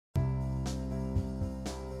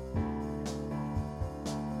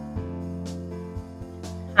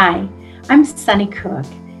Hi, I'm Sunny Cooke,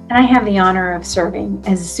 and I have the honor of serving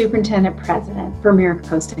as the Superintendent President for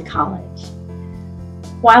MiraCosta College.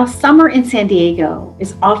 While summer in San Diego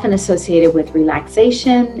is often associated with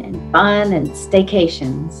relaxation and fun and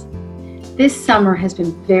staycations, this summer has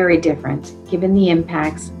been very different given the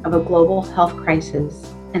impacts of a global health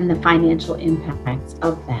crisis and the financial impacts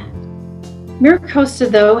of that. MiraCosta,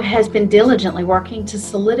 though, has been diligently working to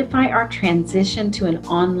solidify our transition to an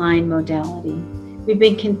online modality. We've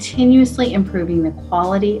been continuously improving the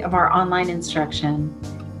quality of our online instruction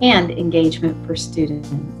and engagement for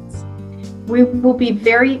students. We will be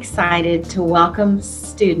very excited to welcome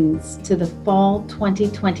students to the fall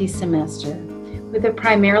 2020 semester with a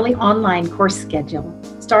primarily online course schedule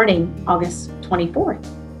starting August 24th.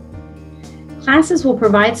 Classes will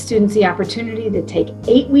provide students the opportunity to take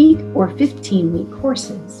 8-week or 15-week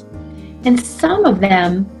courses, and some of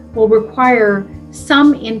them will require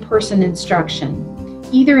some in-person instruction,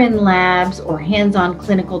 either in labs or hands-on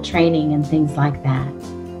clinical training and things like that.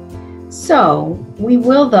 So we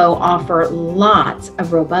will, though, offer lots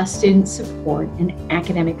of robust student support and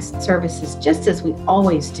academic services, just as we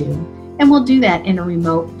always do, and we'll do that in a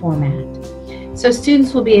remote format. So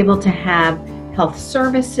students will be able to have health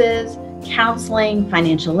services, counseling,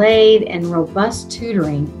 financial aid, and robust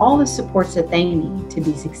tutoring, all the supports that they need to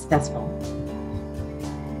be successful.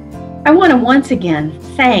 I want to once again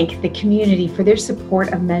thank the community for their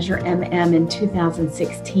support of Measure MM in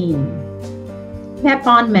 2016. That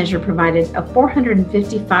bond measure provided a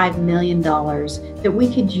 $455 million that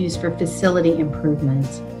we could use for facility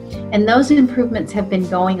improvements. And those improvements have been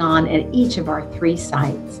going on at each of our 3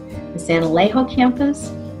 sites, the San Alejo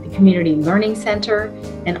campus, the Community Learning Center,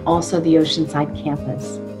 and also the Oceanside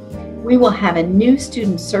campus. We will have a new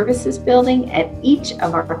student services building at each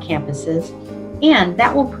of our campuses, and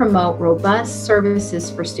that will promote robust services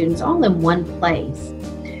for students all in one place.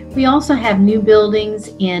 We also have new buildings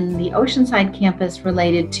in the Oceanside campus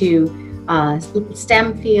related to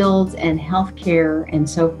STEM fields and healthcare and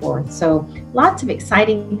so forth. So lots of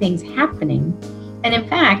exciting things happening. And in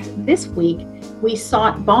fact, this week we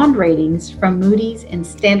sought bond ratings from Moody's and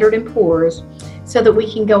Standard & Poor's so that we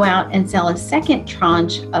can go out and sell a second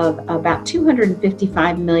tranche of about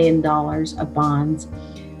 $255 million of bonds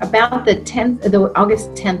about the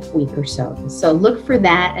August 10th week or so. So look for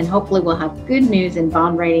that, and hopefully we'll have good news and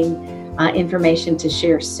bond rating information to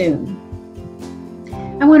share soon.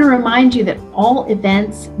 I want to remind you that all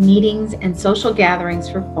events, meetings, and social gatherings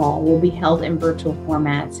for fall will be held in virtual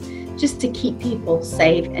formats just to keep people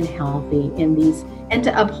safe and healthy in these and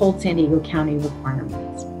to uphold San Diego County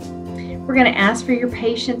requirements. We're going to ask for your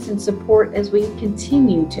patience and support as we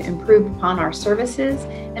continue to improve upon our services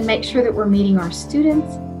and make sure that we're meeting our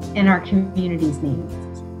students and our community's needs.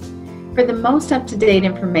 For the most up-to-date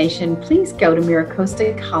information, please go to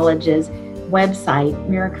MiraCosta College's website,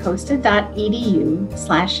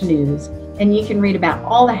 miracosta.edu/news, and you can read about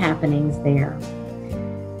all the happenings there.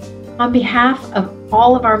 On behalf of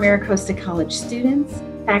all of our MiraCosta College students,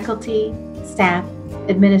 faculty, staff,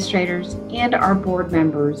 administrators, and our board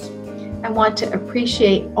members, I want to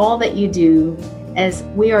appreciate all that you do, as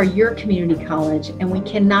we are your community college and we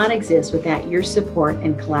cannot exist without your support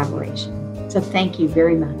and collaboration. So thank you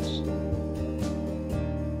very much.